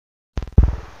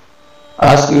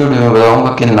آج کی ویڈیو میں بتاؤں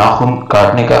گا کہ ناخن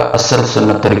کاٹنے کا اصل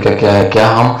سنت طریقہ کیا ہے. کیا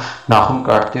ہم ناخن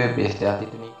کاٹتے ہوئے بے احتیاطی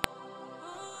تو نہیں؟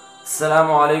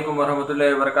 السلام علیکم ورحمۃ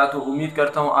اللہ وبرکاتہ. امید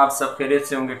کرتا ہوں آپ سب خیریت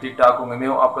سے ہوں گے, ٹھیک ٹھاک ہوں گے. میں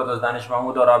ہوں آپ کا دوست دانش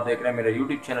محمود اور آپ دیکھ رہے ہیں میرا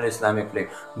یوٹیوب چینل اسلامک فلیگ.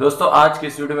 دوستو آج کی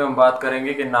اس ویڈیو میں ہم بات کریں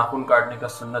گے کہ ناخن کاٹنے کا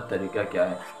سنت طریقہ کیا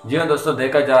ہے. جی ہاں دوستو,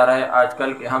 دیکھا جا رہا ہے آج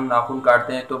کل کہ ہم ناخن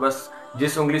کاٹتے ہیں تو بس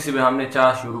جس انگلی سے بھی ہم نے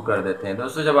چاہ شروع کر دیتے ہیں.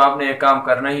 دوستو جب آپ نے ایک کام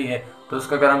کرنا ہی ہے تو اس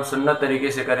کا اگر ہم سنت طریقے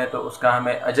سے کریں تو اس کا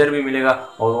ہمیں اجر بھی ملے گا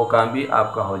اور وہ کام بھی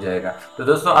آپ کا ہو جائے گا. تو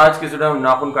دوستو آج کی ویڈیو میں ہم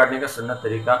ناخن کاٹنے کا سنت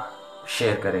طریقہ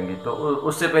شیئر کریں گے. تو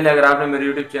اس سے پہلے اگر آپ نے میرے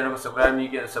یوٹیوب چینل کو سبسکرائب نہیں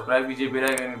کیا تو سبسکرائب کیجیے, بیل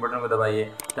آئیکن بٹن کو دبائیے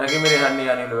تاکہ میرے ہر نئی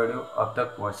آنے والی ویڈیو اب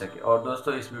تک پہنچ سکے. اور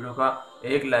دوستو اس ویڈیو کا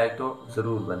ایک لائک تو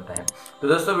ضرور بنتا ہے. تو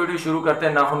دوستو ویڈیو شروع کرتے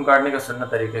ہیں. ناخن کاٹنے کا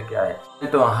سنت طریقہ کیا ہے؟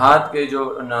 تو ہاتھ کے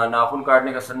جو ناخن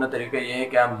کاٹنے کا سنت طریقہ یہ ہے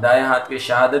کہ ہم دائیں ہاتھ کے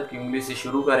شہادت کی انگلی سے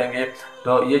شروع کریں گے.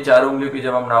 تو یہ چاروں انگلیوں کی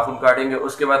جب ہم ناخن کاٹیں گے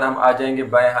اس کے بعد ہم آ جائیں گے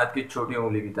بائیں ہاتھ کی چھوٹی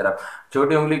انگلی کی طرف.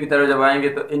 چھوٹی انگلی کی طرف جب آئیں گے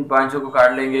تو ان پانچوں کو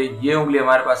کاٹ لیں گے. یہ انگلی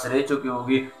ہمارے پاس رہ چکی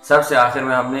ہوگی, سب سے آخر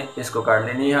میں ہم نے اس کو کاٹ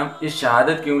لینی ہے. ہم اس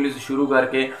شہادت کی انگلی سے شروع کر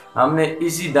کے ہم نے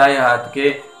اسی دائیں ہاتھ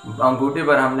کے انگوٹھے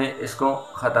پر ہم نے اس کو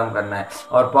ختم کرنا ہے.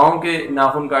 اور پاؤں کے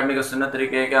ناخن کاٹنے کا سنت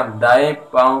طریقہ ہے کہ ہم دائیں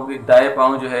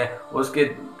پاؤں جو ہے اس کے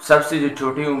سب سے جو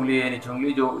چھوٹی انگلی ہے, نیچے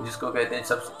انگلی جو جس کو کہتے ہیں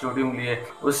سب سے چھوٹی انگلی ہے,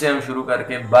 اس سے ہم شروع کر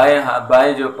کے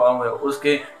بائیں جو پاؤں ہے اس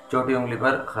کے چھوٹی انگلی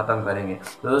پر ختم کریں گے.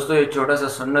 تو دوستو یہ چھوٹا سا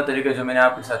سنت طریقہ جو میں نے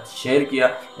آپ کے ساتھ شیئر کیا,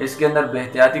 اس کے اندر بے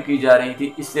احتیاطی کی جا رہی تھی,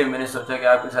 اس لیے میں نے سوچا کہ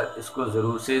آپ کے ساتھ اس کو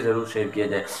ضرور سے ضرور شیئر کیا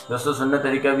جائے. دوستو سنت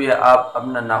طریقہ بھی ہے, آپ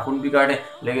اپنا ناخن بھی کاٹیں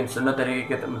لیکن سنت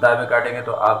طریقے کے مطابق کاٹیں گے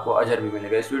تو آپ کو اجر بھی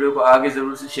ملے گا. اس ویڈیو کو آگے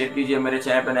ضرور سے شیئر کیجیے. میرے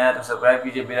چینل پہ نیا تو سبسکرائب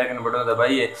کیجیے, بیل آئیکن بٹن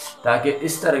دبائیے تاکہ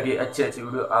اس طرح کی اچھی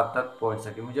ویڈیو آپ تک پہنچ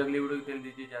سکے. مجھے اگلی ویڈیو کے لیے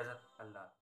دیجیے اجازت. اللہ.